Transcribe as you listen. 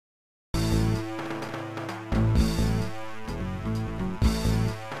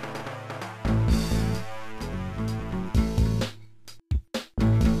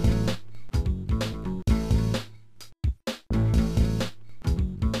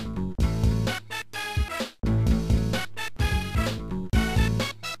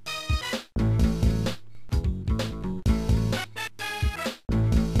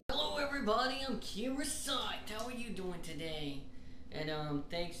Kirra side. How are you doing today? And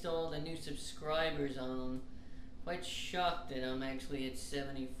thanks to all the new subscribers. Quite shocked that I'm actually at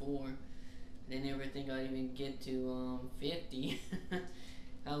 74. They never think I'd even get to 50.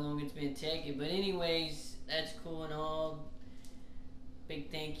 How long it's been taking. But anyways, that's cool and all.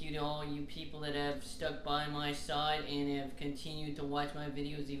 Big thank you to all you people that have stuck by my side and have continued to watch my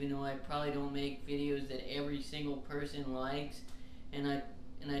videos, even though I probably don't make videos that every single person likes. And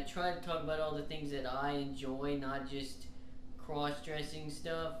I try to talk about all the things that I enjoy, not just cross-dressing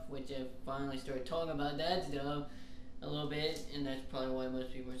stuff, which I've finally started talking about that stuff a little bit, and that's probably why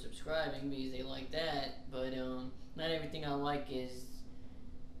most people are subscribing, because they like that. But not everything I like is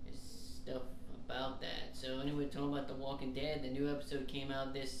stuff about that. So anyway, talking about The Walking Dead, the new episode came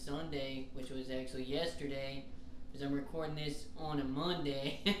out this Sunday, which was actually yesterday, because I'm recording this on a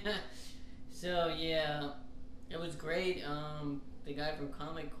Monday. So yeah, it was great. The guy from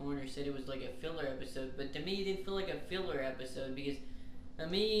Comic Corner said it was like a filler episode, but to me it didn't feel like a filler episode, because to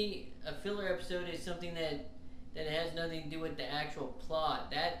me a filler episode is something that has nothing to do with the actual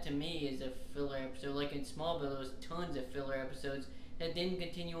plot. That to me is a filler episode. Like in Smallville, there was tons of filler episodes that didn't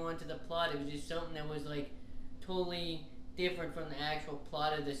continue on to the plot. It was just something that was like totally different from the actual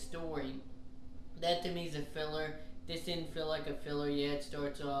plot of the story. That to me is a filler. This didn't feel like a filler. Yeah, it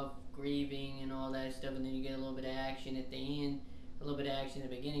starts off grieving and all that stuff, and then you get a little bit of action at the end. A little bit of action at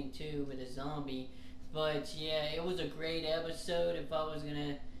the beginning too with a zombie. But yeah, it was a great episode. If I was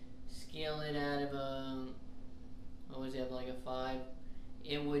gonna scale it out of a, what was it, like a 5,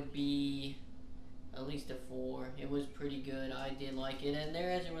 it would be at least a 4. It was pretty good. I did like it, and there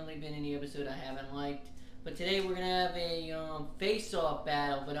hasn't really been any episode I haven't liked. But today we're gonna have a face-off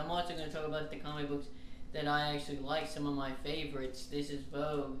battle. But I'm also gonna talk about the comic books that I actually like. Some of my favorites. This is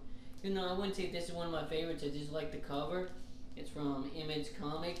Vogue. Even though I wouldn't say this is one of my favorites, I just like the cover. It's from Image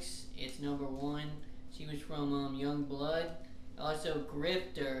Comics. It's #1. She was from Young Blood. Also,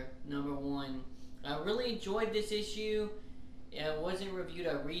 Grifter, #1. I really enjoyed this issue. Yeah, it wasn't reviewed.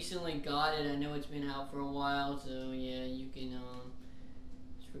 I recently got it. I know it's been out for a while, so yeah, you can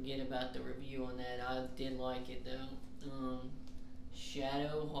just forget about the review on that. I did like it though.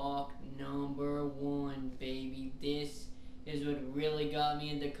 Shadowhawk #1, baby. This is what really got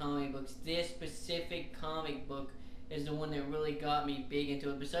me into comic books. This specific comic book is the one that really got me big into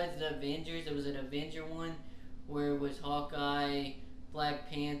it. Besides the Avengers, there was an Avenger one where it was Hawkeye, Black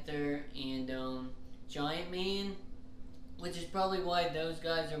Panther, and Giant Man, which is probably why those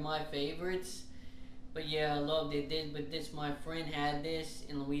guys are my favorites. But yeah, I loved it. My friend had this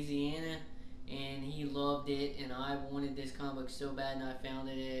in Louisiana, and he loved it, and I wanted this comic book so bad, and I found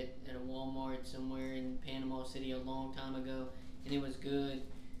it at a Walmart somewhere in Panama City a long time ago, and it was good.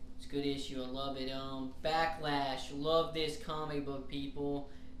 It's a good issue. I love it. Backlash. Love this comic book, people.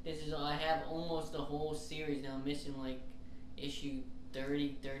 I have almost the whole series now. I'm missing like issue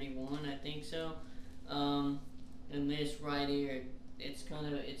 30, 31, I think so. And this right here, it's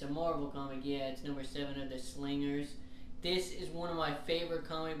a Marvel comic. Yeah, it's #7 of the Slingers. This is one of my favorite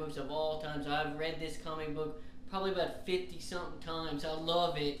comic books of all times. I've read this comic book probably about 50 something times. I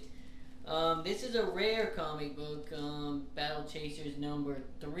love it. This is a rare comic book, Battle Chasers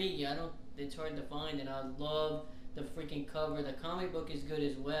 #3. It's hard to find, and I love the freaking cover. The comic book is good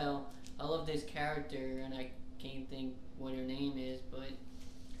as well. I love this character, and I can't think what her name is, but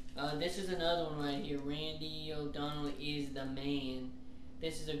this is another one right here. Randy O'Donnell is the man.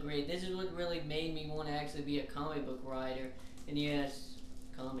 This is what really made me want to actually be a comic book writer. And yes,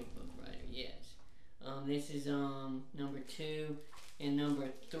 comic book writer, yes. This is #2 and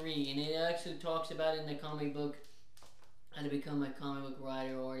 #3, and it actually talks about in the comic book how to become a comic book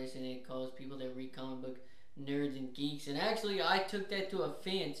writer or artist, and it calls people that read comic book nerds and geeks. And actually, I took that to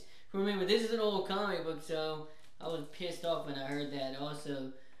offense. Remember, this is an old comic book, so I was pissed off when I heard that.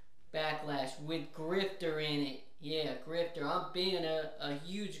 Also, Backlash with Grifter in it. Yeah, Grifter. I'm being a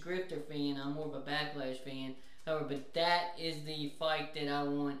huge Grifter fan. I'm more of a Backlash fan. However, but that is the fight that I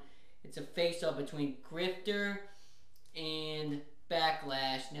want. It's a face-off between Grifter and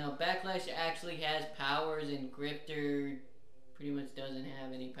Backlash. Now, Backlash actually has powers, and Grifter pretty much doesn't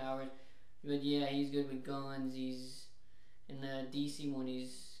have any powers. But yeah, he's good with guns. He's in the DC one.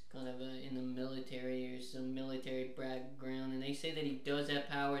 He's kind of in the military or some military background, and they say that he does have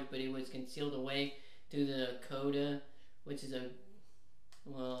powers, but it was concealed away through the coda, which is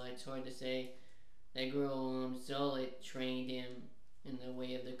well, it's hard to say. That girl Zullet trained him in the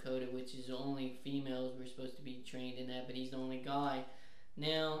way of the coda, which is only females were supposed to be trained in that, but he's the only guy.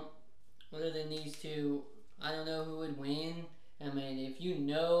 Now, other than these two, I don't know who would win. I mean, if you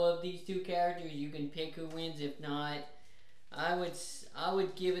know of these two characters, you can pick who wins. If not, I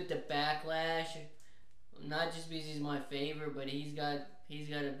would give it the Backlash, not just because he's my favorite, but he's got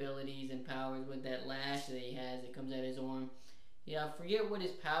abilities and powers with that lash that he has that comes out his arm. Yeah, I forget what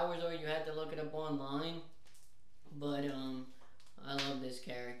his powers are. You had to look it up online, but I love this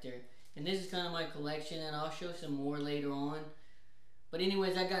character, and this is kind of my collection, and I'll show some more later on. But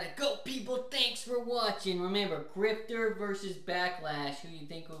anyways, I gotta go, people. Thanks for watching. Remember, Grifter versus Backlash. Who you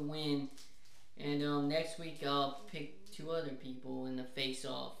think would win? And next week I'll pick two other people in the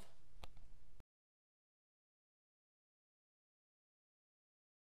face-off.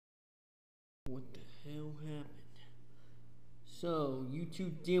 What the hell happened? So, you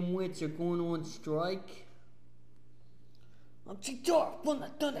two dimwits are going on strike? I'm T-Dark from the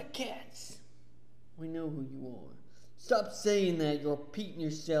Thundercats. I know who you are. Stop saying that. You're repeating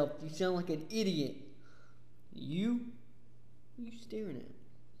yourself. You sound like an idiot. You? What are you staring at?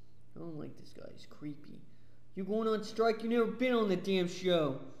 I don't like this guy. He's creepy. You going on strike? You never been on the damn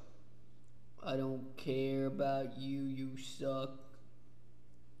show. I don't care about you. You suck.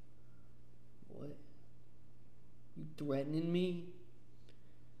 What? You threatening me?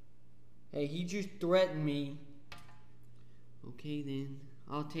 Hey, he just threatened me. Okay then.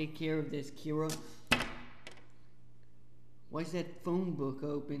 I'll take care of this, Kirra. Why is that phone book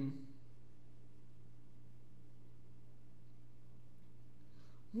open?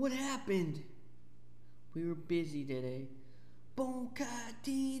 What happened? We were busy today. Bonkai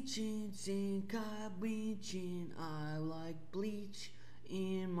teaching, Senkai bleaching. I like bleach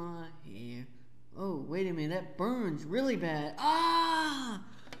in my hair. Oh, wait a minute, that burns really bad. Ah!